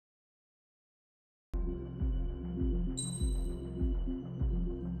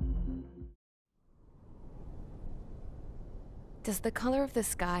Does the color of the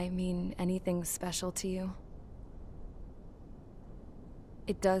sky mean anything special to you?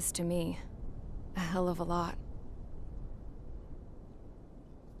 It does to me. A hell of a lot.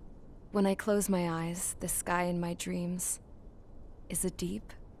 When I close my eyes, the sky in my dreams is a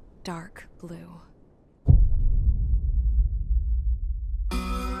deep, dark blue.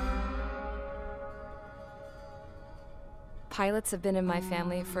 Pilots have been in my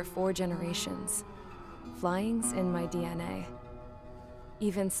family for 4 generations. Flying's in my DNA.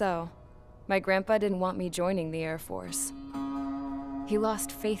 Even so, my grandpa didn't want me joining the Air Force. He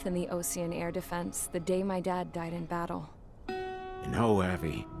lost faith in the Osean air defense the day my dad died in battle. You know,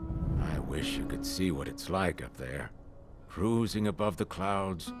 Abby, I wish you could see what it's like up there. Cruising above the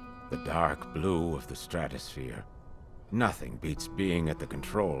clouds, the dark blue of the stratosphere. Nothing beats being at the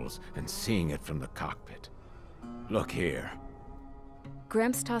controls and seeing it from the cockpit. Look here.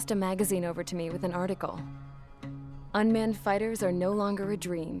 Gramps tossed a magazine over to me with an article. Unmanned fighters are no longer a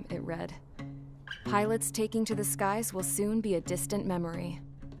dream, it read. Pilots taking to the skies will soon be a distant memory.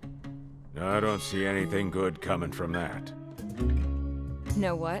 I don't see anything good coming from that.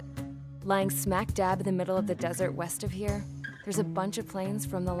 Know what? Lying smack dab in the middle of the desert west of here, there's a bunch of planes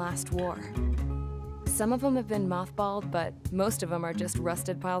from the last war. Some of them have been mothballed, but most of them are just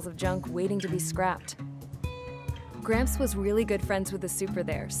rusted piles of junk waiting to be scrapped. Gramps was really good friends with the super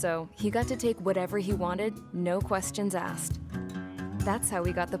there, so he got to take whatever he wanted, no questions asked. That's how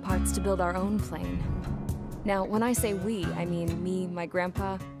we got the parts to build our own plane. Now, when I say we, I mean me, my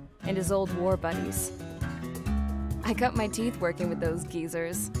grandpa, and his old war buddies. I cut my teeth working with those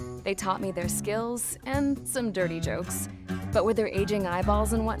geezers. They taught me their skills, and some dirty jokes. But with their aging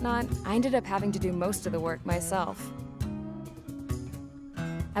eyeballs and whatnot, I ended up having to do most of the work myself.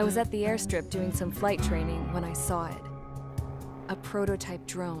 I was at the airstrip doing some flight training when I saw it. A prototype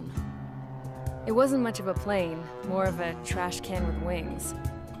drone. It wasn't much of a plane, more of a trash can with wings.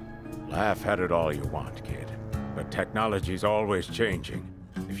 Laugh at it all you want, kid. But technology's always changing.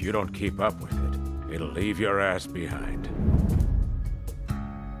 If you don't keep up with it, it'll leave your ass behind.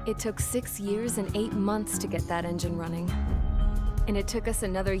 It took 6 years and 8 months to get that engine running. And it took us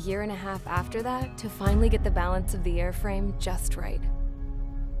another 1.5 years after that to finally get the balance of the airframe just right.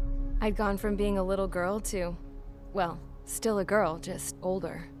 I'd gone from being a little girl to, well, still a girl, just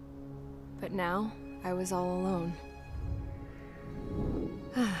older. But now, I was all alone.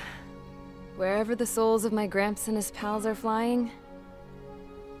 Wherever the souls of my Gramps and his pals are flying,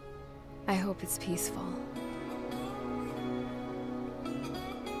 I hope it's peaceful.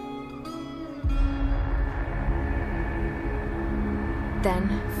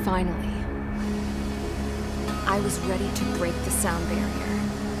 Then, finally, I was ready to break the sound barrier.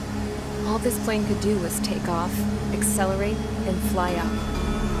 All this plane could do was take off, accelerate, and fly up.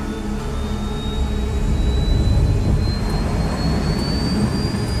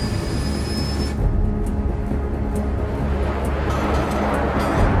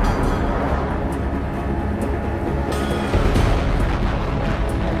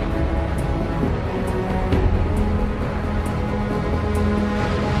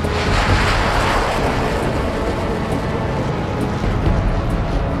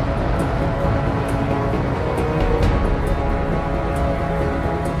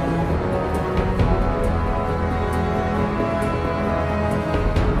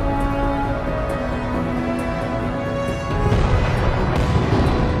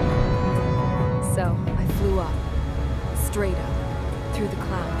 Straight up, through the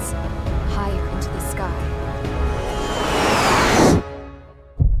clouds, higher into the sky.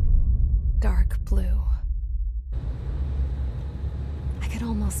 Dark blue. I could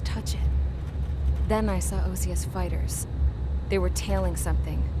almost touch it. Then I saw Osea's fighters. They were tailing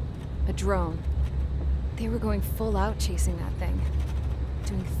something. A drone. They were going full out chasing that thing.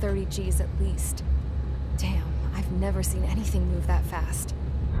 Doing 30 Gs at least. Damn, I've never seen anything move that fast.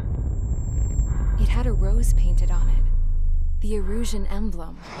 It had a rose painted on it. The Erusian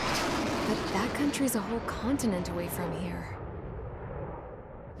emblem. But that country's a whole continent away from here.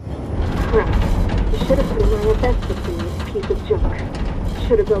 Crap. You should have been my invested in this piece of junk.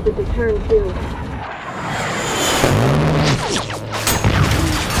 Should have built a deterrent too.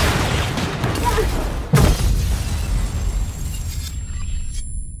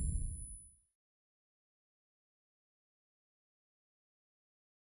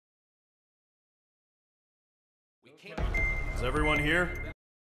 Is everyone here?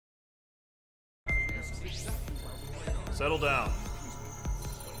 Settle down.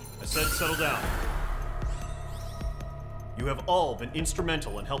 I said settle down. You have all been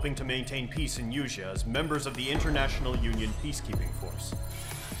instrumental in helping to maintain peace in Usea as members of the International Union Peacekeeping Force.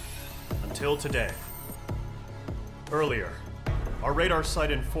 Until today. Earlier, Our radar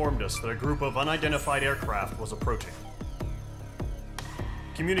site informed us that a group of unidentified aircraft was approaching.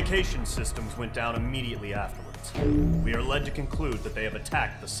 Communication systems went down immediately afterwards. We are led to conclude that they have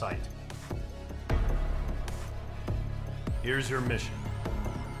attacked the site. Here's your mission.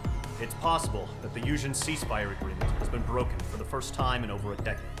 It's possible that the Yuuzhan ceasefire agreement has been broken for the first time in over a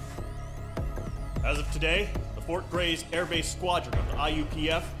decade. As of today, the Fort Grays Air Base Squadron of the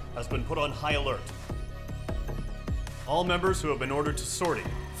IUPF has been put on high alert. All members who have been ordered to sortie,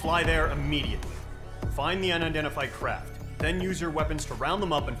 fly there immediately. Find the unidentified craft, then use your weapons to round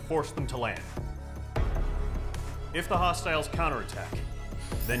them up and force them to land. If the hostiles counterattack,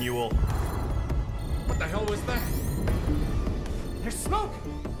 then you will... What the hell was that? There's smoke!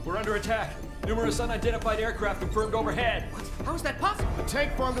 We're under attack. Numerous unidentified aircraft confirmed overhead. What? How is that possible? The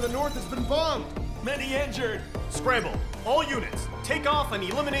tank farm to the north has been bombed. Many injured. Scramble! All units, take off and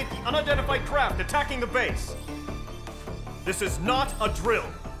eliminate the unidentified craft attacking the base. This is not a drill.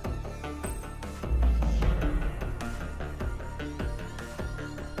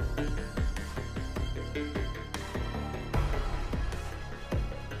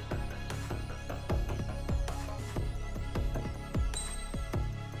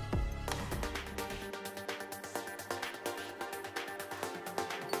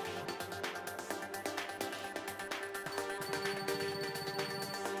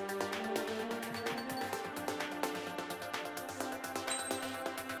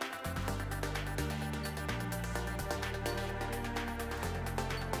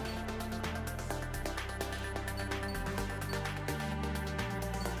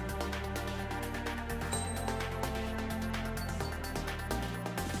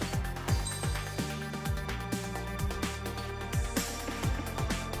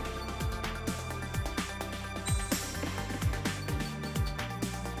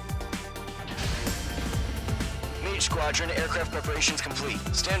 Squadron, aircraft preparations complete.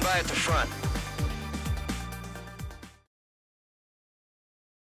 Stand by at the front.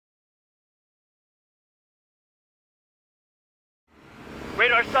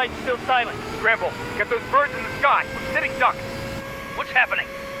 Radar site's still silent. Scramble. Get those birds in the sky. We're sitting ducks. What's happening?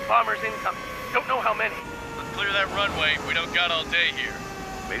 Bombers incoming. Don't know how many. Let's clear that runway. We don't got all day here.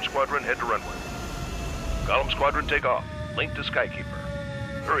 Mage Squadron, head to runway. Golem Squadron, take off. Link to Skykeeper.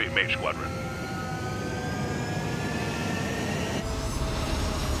 Hurry, Mage Squadron.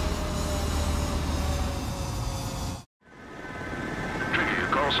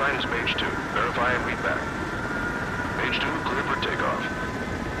 Sign is Mage 2. Verify and read back. Mage 2, clear for takeoff.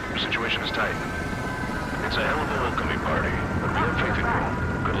 Your situation is tight. It's a hell of a welcoming party, but we have faith in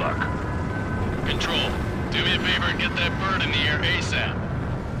you. Good luck. Control, do me a favor and get that bird in the air ASAP.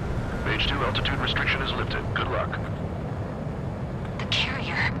 Mage 2, altitude restriction is lifted. Good luck. The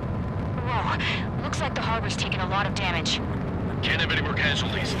carrier. Whoa, looks like the harbor's taken a lot of damage. Can't have any more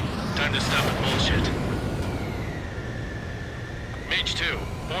casualties. Time to stop the bullshit. Mage 2,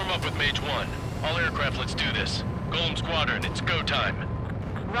 form up with Mage 1. All aircraft, let's do this. Golem Squadron, it's go time.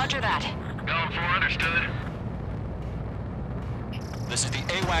 Roger that. Golem 4, understood. This is the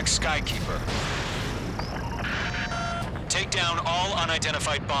AWACS Skykeeper. Take down all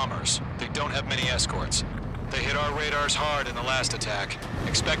unidentified bombers. They don't have many escorts. They hit our radars hard in the last attack.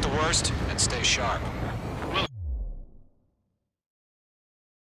 Expect the worst and stay sharp.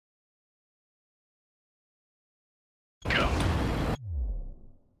 Go.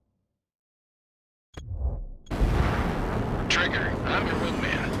 Trigger, I'm your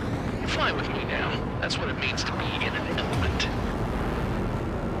wingman. You fly with me now. That's what it means to be in an element.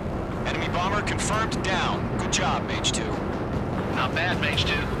 Enemy bomber confirmed down. Good job, Mage 2. Not bad, Mage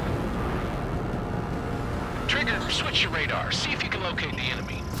 2. Trigger, switch your radar. See if you can locate the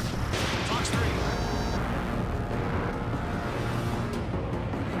enemy. Fox 3.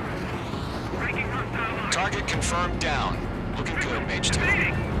 Target confirmed down. Looking good, Mage 2.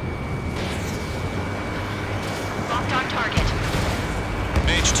 Locked on target.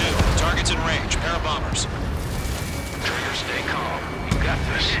 Mage 2, target's in range. Pair of bombers. Trigger, stay calm. You got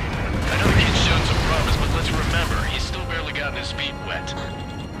this. I know the kid's shown some promise, but let's remember, he's still barely gotten his feet wet.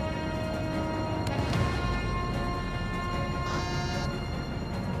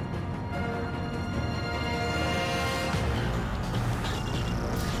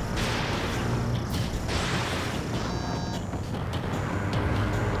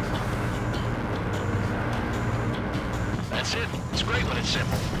 That's it. It's great when it's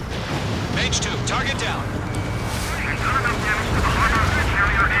simple. Mage 2, target down. We've done enough damage to the harbor, the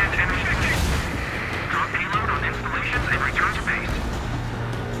carrier, and enemy station. Drop payload on installations and return to base.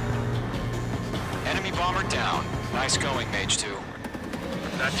 Enemy bomber down. Nice going, Mage 2.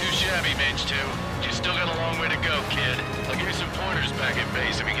 Not too shabby, Mage 2. You still got a long way to go, kid. I'll give you some pointers back at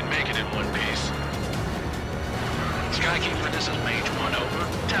base if you can make it in one piece. Skykeeper, this is Mage 1, over.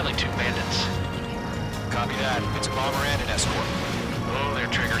 Tally 2 bandits. Copy that. It's a bomber and an escort. Oh, there,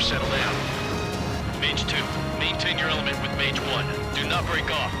 Trigger. Settle down. Mage 2, maintain your element with Mage 1. Do not break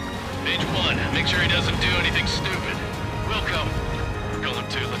off. Mage 1, make sure he doesn't do anything stupid. Wilco. Golem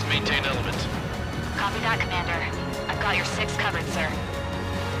 2, let's maintain element. Copy that, Commander. I've got your 6 covered, sir.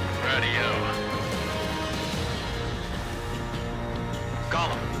 Radio.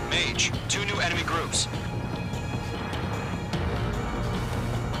 Golem, Mage, 2 new enemy groups.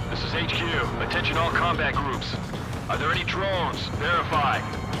 This is HQ. Attention all combat groups. Are there any drones? Verify.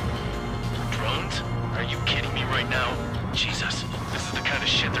 Drones? Are you kidding me right now? Jesus, this is the kind of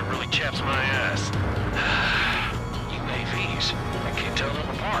shit that really chaps my ass. UAVs. I can't tell them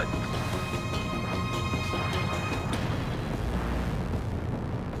apart.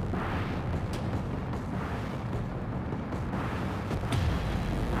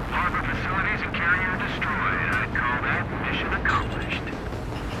 Harbor facilities and carrier destroyed. I'd call that mission accomplished.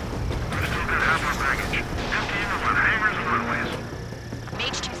 We've still got half our baggage. Emptying them on hangars and runways.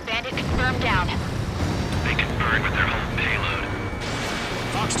 Mage 2's bandit confirmed down. They can burn with their whole payload.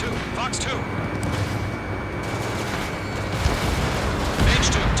 Fox 2, Fox 2. Mage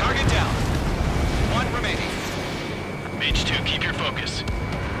 2, target down. 1 remaining. Mage 2, keep your focus.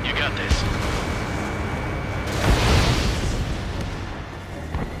 You got this.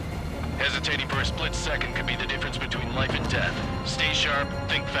 Hesitating for a split second could be the difference between life and death. Stay sharp,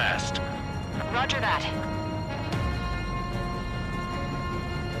 think fast. Roger that.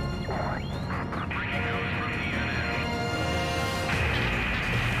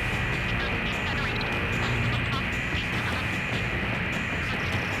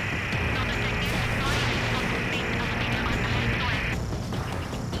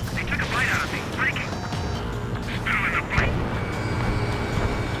 They took a bite out of me. Breaking. Still in the fight.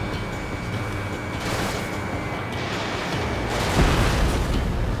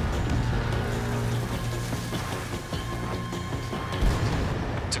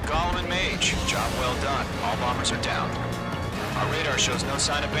 To Golem and Mage, job well done. All bombers are down. Our radar shows no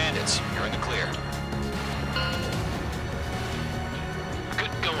sign of bandits. You're in the clear.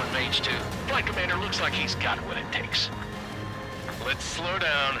 Good going, Mage 2. Flight Commander looks like he's got what it takes. Let's slow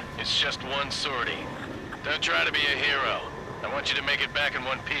down. It's just one sortie. Don't try to be a hero. I want you to make it back in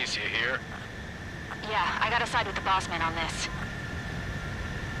one piece, you hear? Yeah, I gotta side with the boss man on this.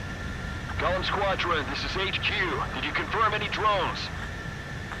 Golem Squadron, this is HQ. Did you confirm any drones?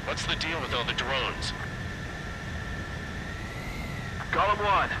 What's the deal with all the drones? Golem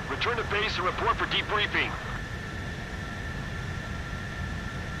 1, return to base and report for debriefing.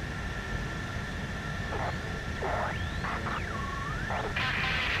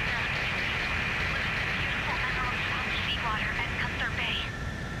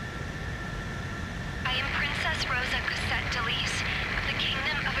 I am Princess Rosa Gusette Delise of the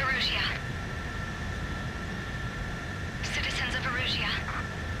Kingdom of Erusia. Citizens of Erusia.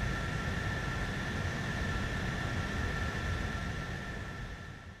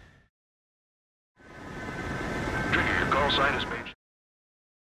 Trigger, your call sign is Mage.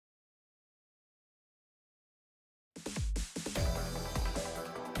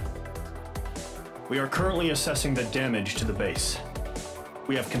 We are currently assessing the damage to the base.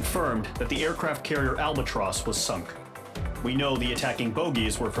 We have confirmed that the aircraft carrier Albatross was sunk. We know the attacking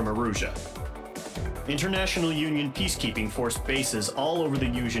bogies were from Erusia. International Union peacekeeping force bases all over the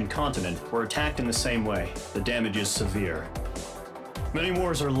Yusian continent were attacked in the same way. The damage is severe. Many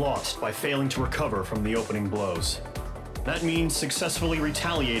wars are lost by failing to recover from the opening blows. That means successfully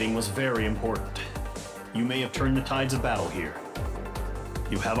retaliating was very important. You may have turned the tides of battle here.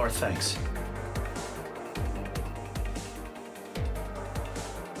 You have our thanks.